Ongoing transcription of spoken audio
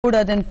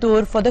Urad and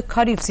Tur for the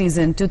Kharif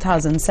season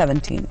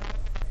 2017.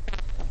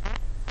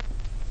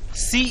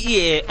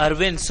 CEA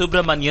Arvind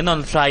Subramanian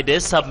on Friday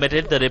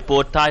submitted the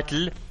report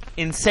titled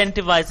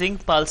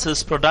Incentivizing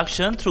Pulses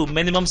Production Through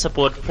Minimum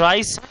Support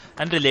Price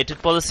and Related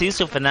Policies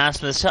to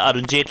Finance Minister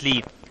Arun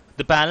Jaitley.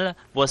 The panel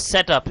was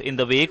set up in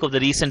the wake of the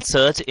recent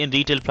surge in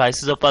retail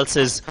prices of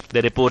pulses.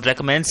 The report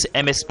recommends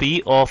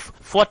MSP of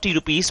 40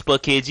 rupees per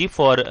kg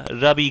for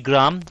Rabi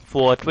gram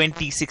for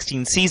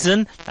 2016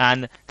 season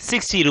and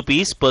 60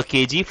 rupees per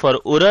kg for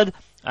Urad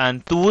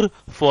and Tur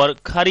for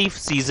Kharif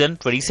season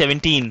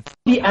 2017.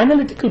 The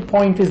analytical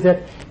point is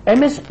that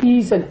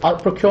MSPs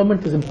and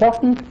procurement is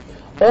important.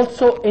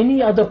 Also,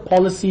 any other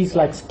policies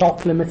like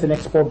stock limits and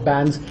export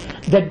bans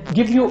that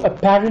give you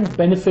apparent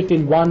benefit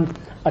in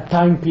a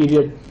time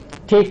period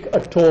take a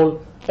toll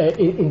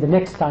in the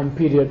next time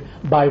period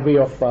by way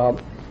of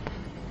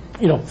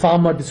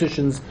farmer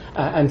decisions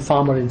and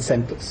farmer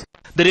incentives.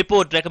 The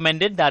report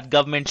recommended that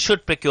government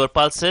should procure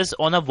pulses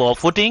on a war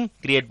footing,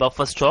 create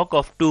buffer stock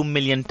of 2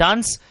 million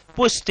tons,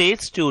 push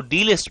states to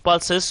delist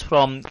pulses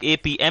from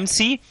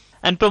APMC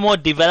and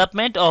promote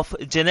development of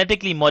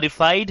genetically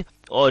modified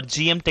or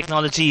GM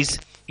technologies.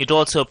 It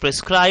also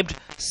prescribed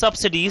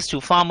subsidies to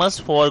farmers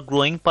for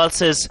growing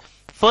pulses.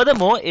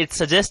 Furthermore, it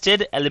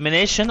suggested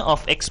elimination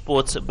of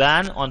exports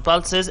ban on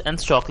pulses and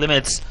stock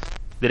limits.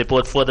 The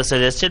report further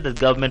suggested that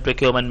government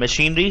procurement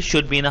machinery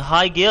should be in a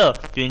high gear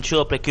to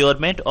ensure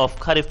procurement of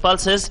Kharif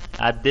pulses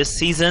at this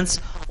season's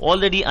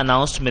already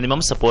announced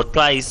minimum support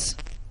price.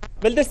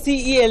 Well, the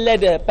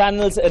CEA-led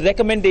panel's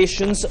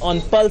recommendations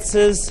on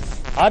pulses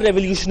are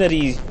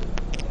revolutionary.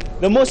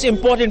 The most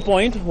important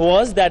point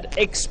was that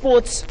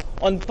exports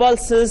on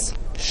pulses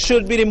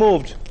should be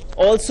removed.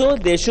 Also,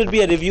 there should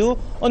be a review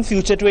on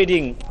future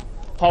trading.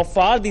 How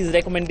far these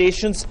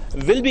recommendations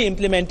will be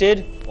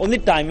implemented, only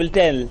time will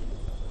tell.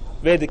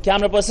 With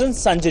camera person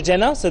Sanjay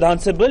Jena,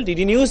 Siddhant Sibbal,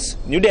 DD News,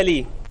 New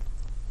Delhi.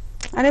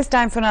 And it's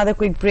time for another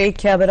quick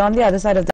break here, but on the other side of the